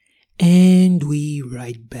And we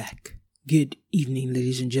right back. Good evening,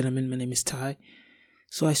 ladies and gentlemen. My name is Ty.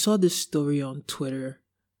 So I saw this story on Twitter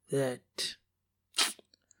that,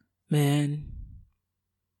 man,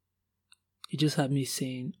 it just had me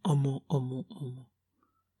saying, omo.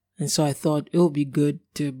 And so I thought it would be good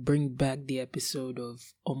to bring back the episode of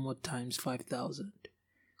Omo times 5,000.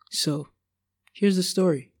 So, here's the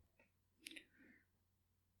story.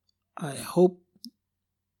 I hope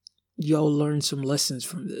y'all learned some lessons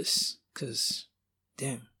from this, because,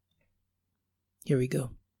 damn. Here we go.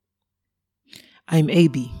 I'm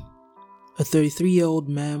AB, a 33-year-old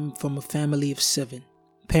man from a family of 7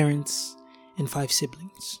 parents and 5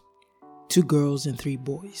 siblings, 2 girls and 3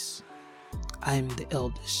 boys. I'm the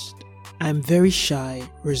eldest. I'm very shy,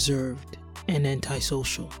 reserved, and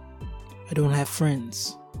antisocial. I don't have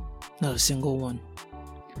friends, not a single one.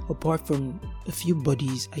 Apart from a few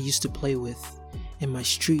buddies I used to play with in my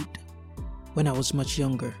street when I was much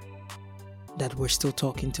younger, that we're still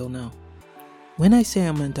talking till now. When I say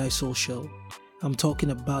I'm antisocial, I'm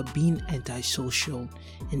talking about being antisocial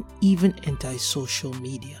and even antisocial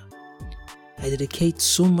media. I dedicate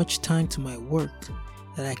so much time to my work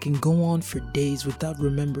that I can go on for days without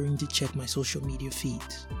remembering to check my social media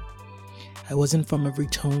feeds. I wasn't from a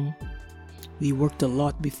rich home. We worked a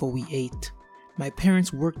lot before we ate. My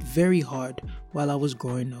parents worked very hard while I was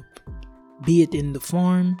growing up, be it in the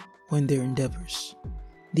farm or in their endeavors.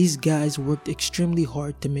 These guys worked extremely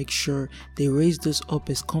hard to make sure they raised us up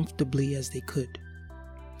as comfortably as they could,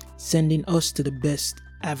 sending us to the best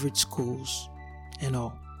average schools and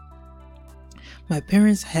all. My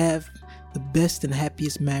parents have the best and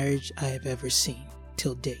happiest marriage I have ever seen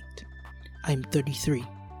till date. I'm 33.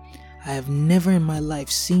 I have never in my life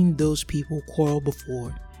seen those people quarrel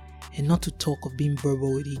before, and not to talk of being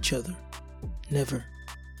verbal with each other. Never.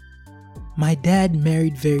 My dad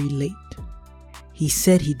married very late. He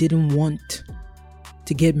said he didn't want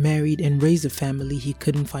to get married and raise a family he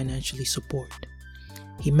couldn't financially support.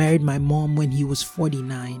 He married my mom when he was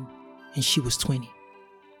 49 and she was 20.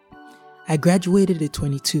 I graduated at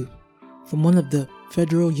 22 from one of the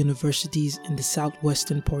federal universities in the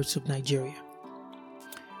southwestern parts of Nigeria.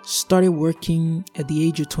 Started working at the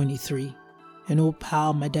age of 23. An old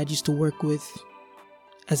pal my dad used to work with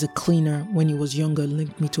as a cleaner when he was younger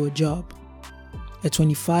linked me to a job. At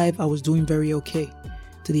 25, I was doing very okay,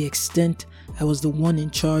 to the extent I was the one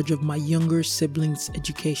in charge of my younger siblings'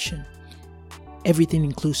 education. Everything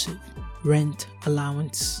inclusive, rent,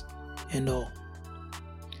 allowance, and all.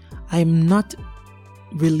 I am not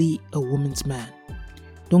really a woman's man.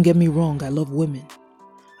 Don't get me wrong, I love women.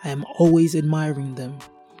 I am always admiring them,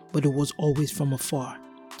 but it was always from afar.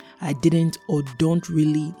 I didn't or don't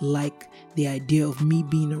really like the idea of me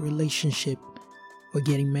being in a relationship or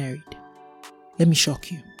getting married. Let me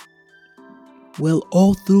shock you. Well,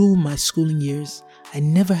 all through my schooling years, I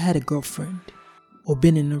never had a girlfriend or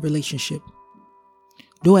been in a relationship.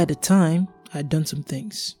 Though at the time, I had done some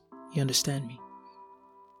things. You understand me?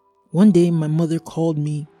 One day, my mother called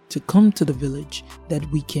me to come to the village that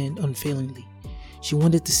weekend unfailingly. She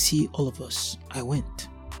wanted to see all of us. I went.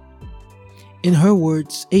 In her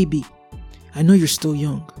words, AB, I know you're still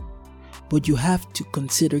young, but you have to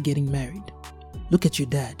consider getting married. Look at your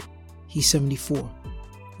dad. He's 74,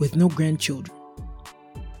 with no grandchildren.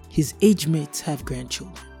 His age mates have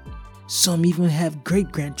grandchildren. Some even have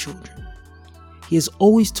great-grandchildren. He has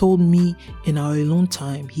always told me in our alone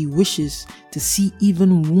time he wishes to see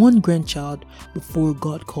even one grandchild before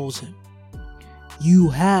God calls him. You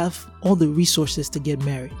have all the resources to get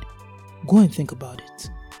married. Go and think about it.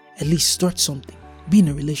 At least start something. Be in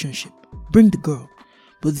a relationship. Bring the girl.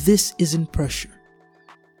 But this isn't pressure.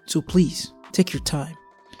 So please, take your time,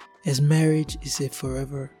 as marriage is a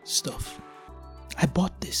forever stuff. I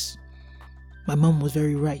bought this. My mom was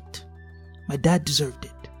very right. My dad deserved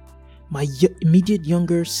it. My immediate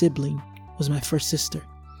younger sibling was my first sister.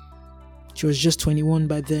 She was just 21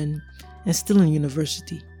 by then and still in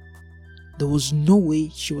university. There was no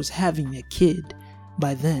way she was having a kid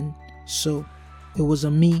by then, so it was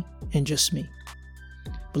on me and just me.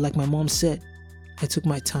 But like my mom said, I took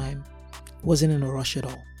my time, wasn't in a rush at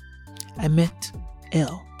all. I met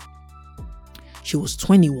Elle. She was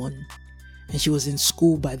 21 and she was in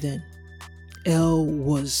school by then. Elle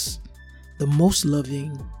was the most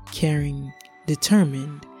loving, caring,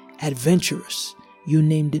 determined, adventurous, you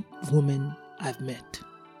named it, woman I've met.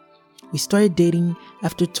 We started dating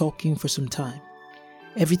after talking for some time.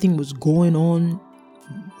 Everything was going on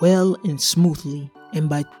well and smoothly, and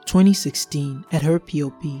by 2016, at her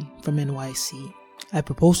POP from NYC, I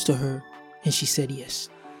proposed to her and she said yes.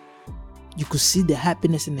 You could see the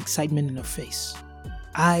happiness and excitement in her face.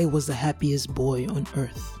 I was the happiest boy on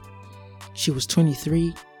earth. She was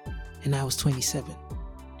 23 and I was 27.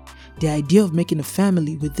 The idea of making a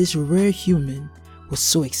family with this rare human was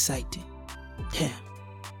so exciting. Damn.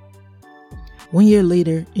 1 year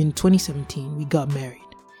later, in 2017, we got married.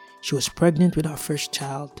 She was pregnant with our first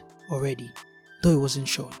child already, though it wasn't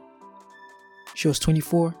showing. She was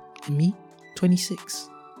 24 and me, 26.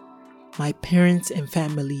 My parents and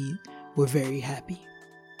family were very happy.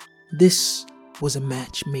 This was a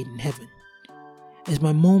match made in heaven. As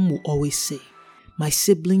my mom will always say, my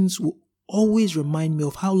siblings will always remind me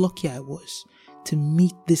of how lucky I was to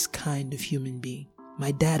meet this kind of human being.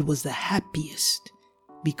 My dad was the happiest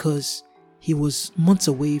because he was months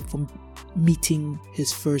away from meeting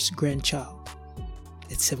his first grandchild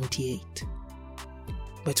at 78.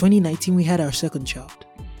 By 2019, we had our second child,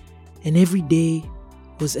 and every day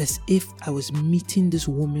was as if I was meeting this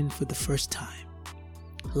woman for the first time.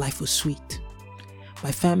 Life was sweet.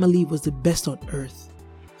 My family was the best on earth.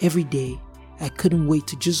 Every day, I couldn't wait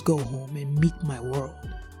to just go home and meet my world,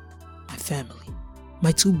 my family.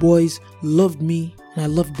 My 2 boys loved me and I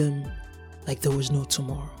loved them like there was no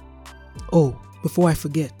tomorrow. Oh, before I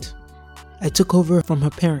forget, I took over from her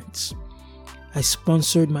parents. I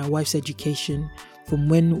sponsored my wife's education from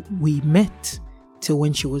when we met till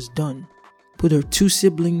when she was done. Put her 2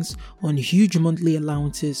 siblings on huge monthly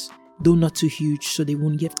allowances, though not too huge so they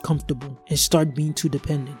wouldn't get comfortable and start being too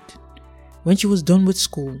dependent. When she was done with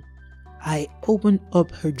school, I opened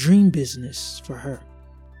up her dream business for her.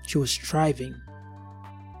 She was thriving.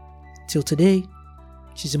 Till today,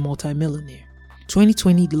 she's a multi-millionaire.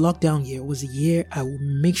 2020, the lockdown year, was a year I would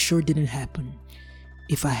make sure didn't happen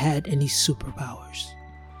if I had any superpowers.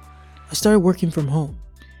 I started working from home.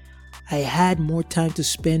 I had more time to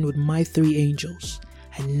spend with my 3 angels.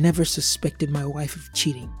 I never suspected my wife of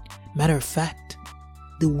cheating. Matter of fact,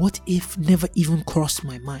 the what if never even crossed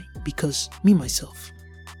my mind because me myself,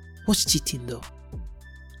 what's cheating though?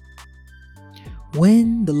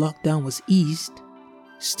 When the lockdown was eased,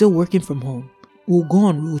 still working from home, we'll go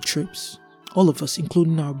on road trips. All of us,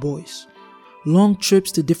 including our boys. Long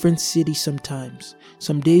trips to different cities sometimes.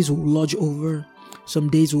 Some days we'll lodge over, some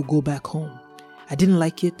days we'll go back home. I didn't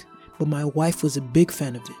like it, but my wife was a big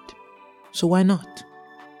fan of it. So why not?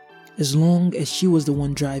 As long as she was the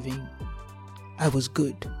one driving, I was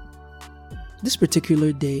good. This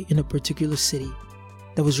particular day in a particular city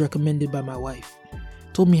that was recommended by my wife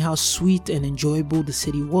told me how sweet and enjoyable the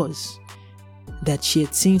city was, that she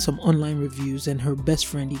had seen some online reviews and her best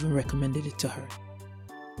friend even recommended it to her.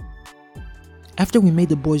 After we made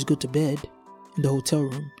the boys go to bed in the hotel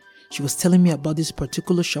room, she was telling me about this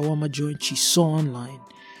particular shawarma joint she saw online,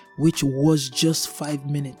 which was just 5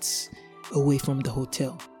 minutes away from the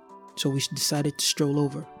hotel. So we decided to stroll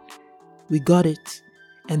over. We got it,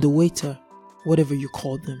 and the waiter, whatever you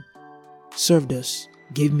called them, served us,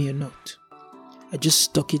 gave me a note. I just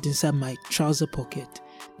stuck it inside my trouser pocket,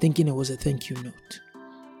 thinking it was a thank you note.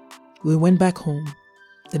 We went back home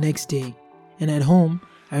the next day, and at home,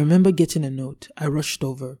 I remember getting a note. I rushed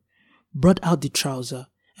over, brought out the trouser,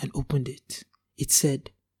 and opened it. It said,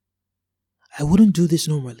 I wouldn't do this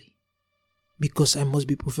normally, because I must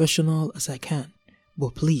be professional as I can,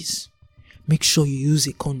 but please, make sure you use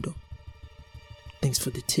a condom. Thanks for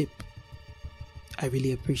the tip. I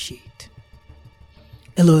really appreciate.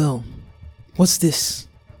 LOL, what's this?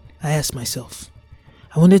 I asked myself.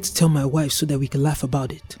 I wanted to tell my wife so that we could laugh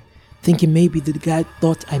about it, thinking maybe the guy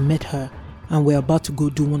thought I met her and we're about to go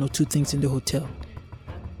do 1 or 2 things in the hotel.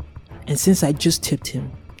 And since I just tipped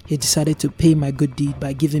him, he decided to pay my good deed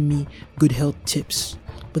by giving me good health tips.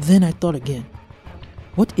 But then I thought again,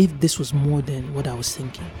 what if this was more than what I was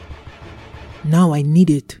thinking? Now I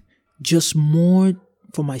needed just more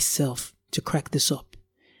for myself to crack this up.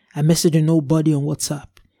 I messaged a nobody on WhatsApp.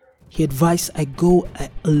 He advised I go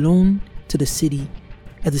alone to the city.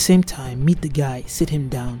 At the same time, meet the guy, sit him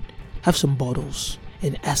down, have some bottles,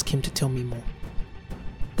 and ask him to tell me more.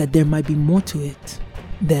 That there might be more to it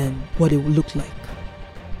than what it would look like.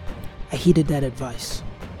 I heeded that advice.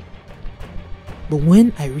 But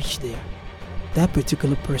when I reached there, that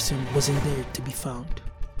particular person wasn't there to be found.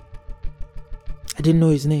 I didn't know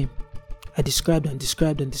his name. I described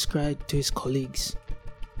to his colleagues.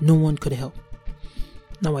 No one could help.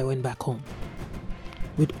 Now I went back home.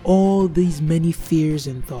 With all these many fears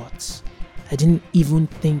and thoughts, I didn't even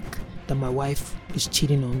think that my wife is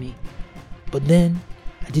cheating on me. But then,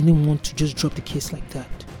 I didn't want to just drop the case like that.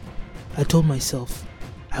 I told myself,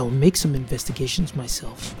 I will make some investigations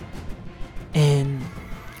myself. And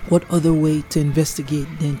what other way to investigate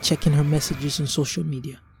than checking her messages on social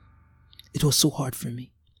media? It was so hard for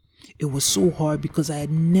me. It was so hard because I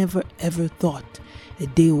had never ever thought a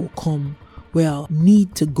day will come where I'll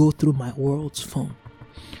need to go through my world's phone,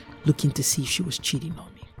 looking to see if she was cheating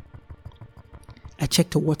on me. I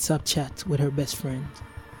checked her WhatsApp chat with her best friend.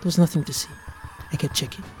 There was nothing to see. I kept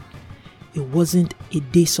checking. It wasn't a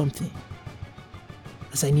day something,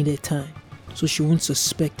 as I needed time, so she won't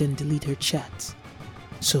suspect and delete her chats.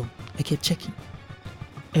 So I kept checking,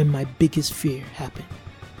 and my biggest fear happened.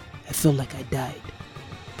 I felt like I died,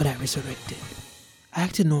 but I resurrected. I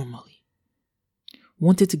acted normally.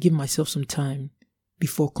 Wanted to give myself some time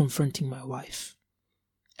before confronting my wife.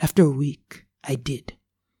 After a week, I did.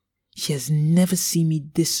 She has never seen me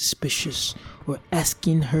this suspicious or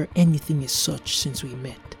asking her anything as such since we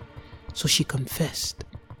met. So she confessed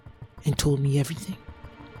and told me everything,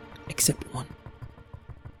 except one.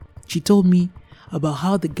 She told me about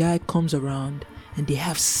how the guy comes around and they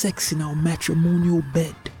have sex in our matrimonial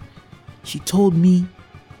bed. She told me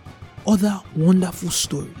other wonderful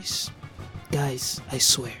stories. Guys, I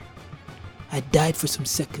swear, I died for some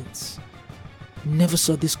seconds. Never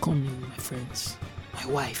saw this coming, my friends. My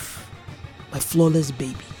wife, my flawless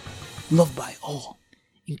baby, loved by all,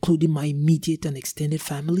 including my immediate and extended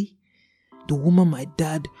family. The woman my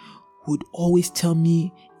dad would always tell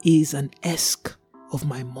me is an esque of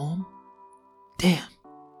my mom. Damn.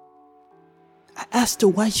 I asked her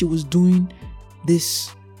why she was doing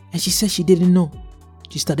this, and she said she didn't know.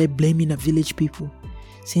 She started blaming the village people,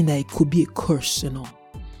 saying that it could be a curse and all.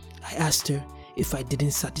 I asked her if I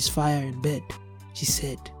didn't satisfy her in bed. She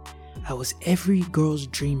said, I was every girl's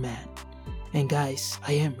dream man. And guys,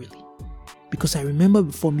 I am really. Because I remember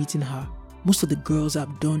before meeting her, most of the girls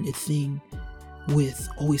I've done a thing with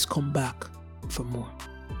always come back for more.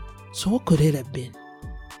 So what could it have been?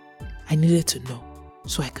 I needed to know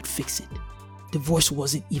so I could fix it. Divorce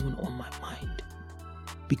wasn't even on my mind.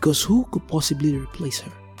 Because who could possibly replace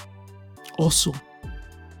her? Also,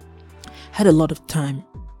 had a lot of time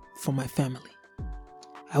for my family.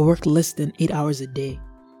 I worked less than 8 hours a day,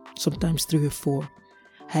 sometimes 3 or 4.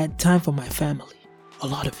 I had time for my family, a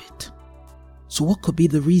lot of it. So what could be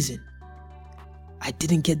the reason? I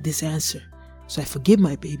didn't get this answer, so I forgave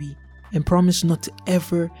my baby and promised not to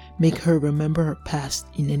ever make her remember her past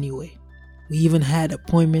in any way. We even had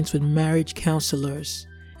appointments with marriage counselors,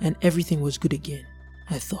 and everything was good again,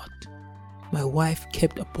 I thought. My wife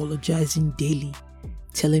kept apologizing daily,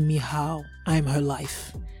 telling me how I'm her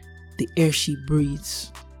life, the air she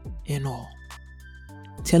breathes, and all.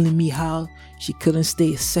 Telling me how she couldn't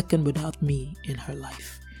stay a second without me in her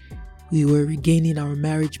life. We were regaining our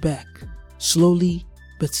marriage back, slowly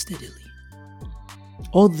but steadily.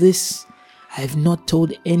 All this, I have not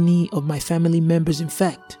told any of my family members. In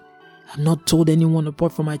fact, I've not told anyone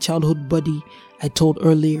apart from my childhood buddy I told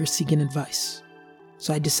earlier seeking advice.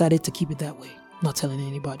 So I decided to keep it that way, not telling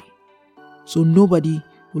anybody. So nobody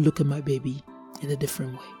will look at my baby in a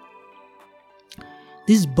different way.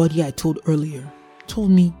 This buddy I told earlier told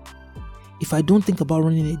me if I don't think about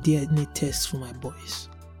running a DNA test for my boys.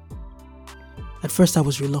 At first I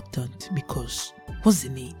was reluctant because what's the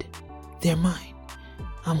need? They're mine.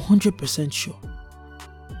 I'm 100% sure.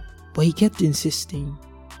 But he kept insisting,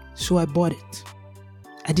 so I bought it.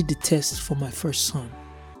 I did the test for my first son.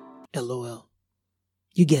 LOL.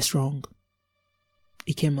 You guessed wrong.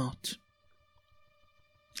 It came out.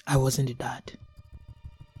 I wasn't the dad.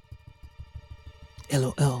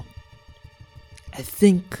 LOL. I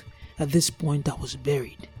think at this point I was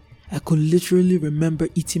buried. I could literally remember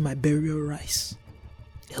eating my burial rice.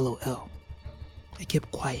 LOL. I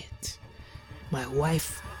kept quiet. My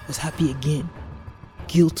wife was happy again.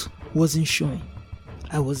 Guilt wasn't showing.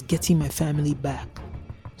 I was getting my family back.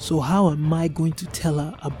 So how am I going to tell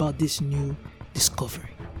her about this new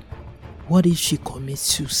discovery? What if she commits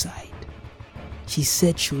suicide? She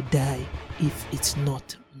said she'll die if it's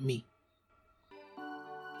not me.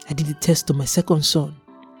 I did the test on my second son.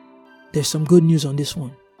 There's some good news on this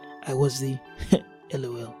one. I was the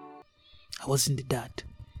LOL. I wasn't the dad.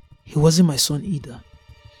 He wasn't my son either.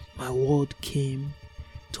 My world came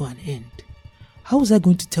to an end. How was I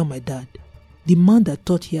going to tell my dad? The man that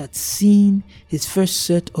thought he had seen his first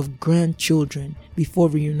set of grandchildren before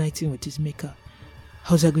reuniting with his maker.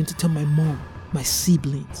 How was I going to tell my mom, my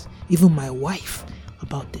siblings, even my wife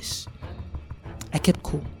about this? I kept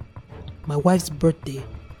cool. My wife's birthday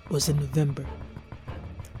was in November.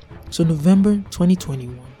 So November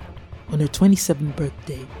 2021, on her 27th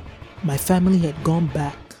birthday, my family had gone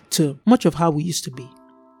back to much of how we used to be.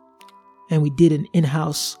 And we did an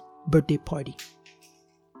in-house birthday party.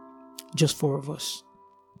 Just 4 of us.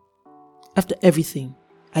 After everything,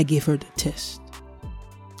 I gave her the test.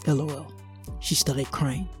 LOL. She started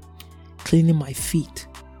crying, cleaning my feet,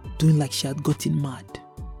 doing like she had gotten mad.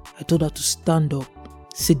 I told her to stand up,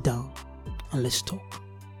 sit down, and let's talk.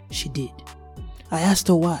 She did. I asked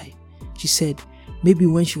her why. She said maybe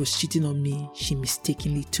when she was cheating on me, she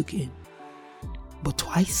mistakenly took in. But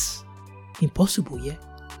twice? Impossible, yeah?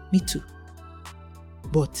 Me too.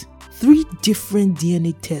 But 3 different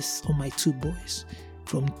DNA tests on my 2 boys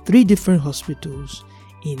from 3 different hospitals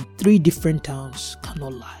in 3 different towns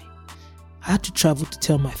cannot lie. I had to travel to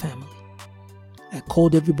tell my family. I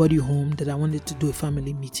called everybody home that I wanted to do a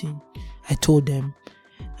family meeting. I told them,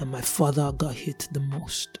 and my father got hit the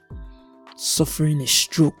most, suffering a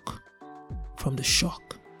stroke from the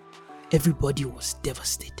shock. Everybody was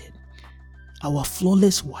devastated. Our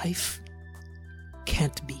flawless wife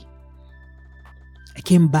can't be. I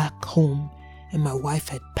came back home and my wife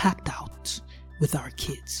had packed out with our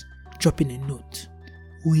kids, dropping a note.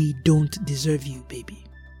 We don't deserve you, baby.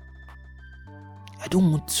 I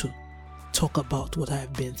don't want to talk about what I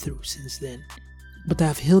have been through since then, but I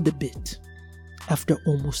have healed a bit after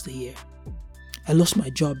almost a year. I lost my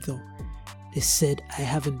job though. They said I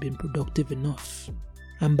haven't been productive enough.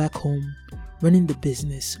 I'm back home, running the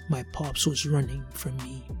business my pops was running from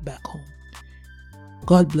me back home.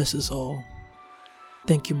 God bless us all.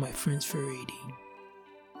 Thank you, my friends, for reading.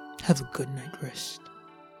 Have a good night rest.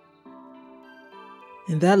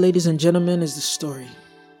 And that, ladies and gentlemen, is the story.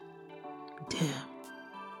 Damn.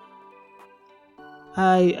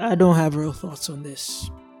 I don't have real thoughts on this.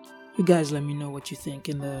 You guys let me know what you think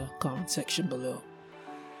in the comment section below.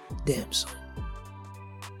 Damn, son.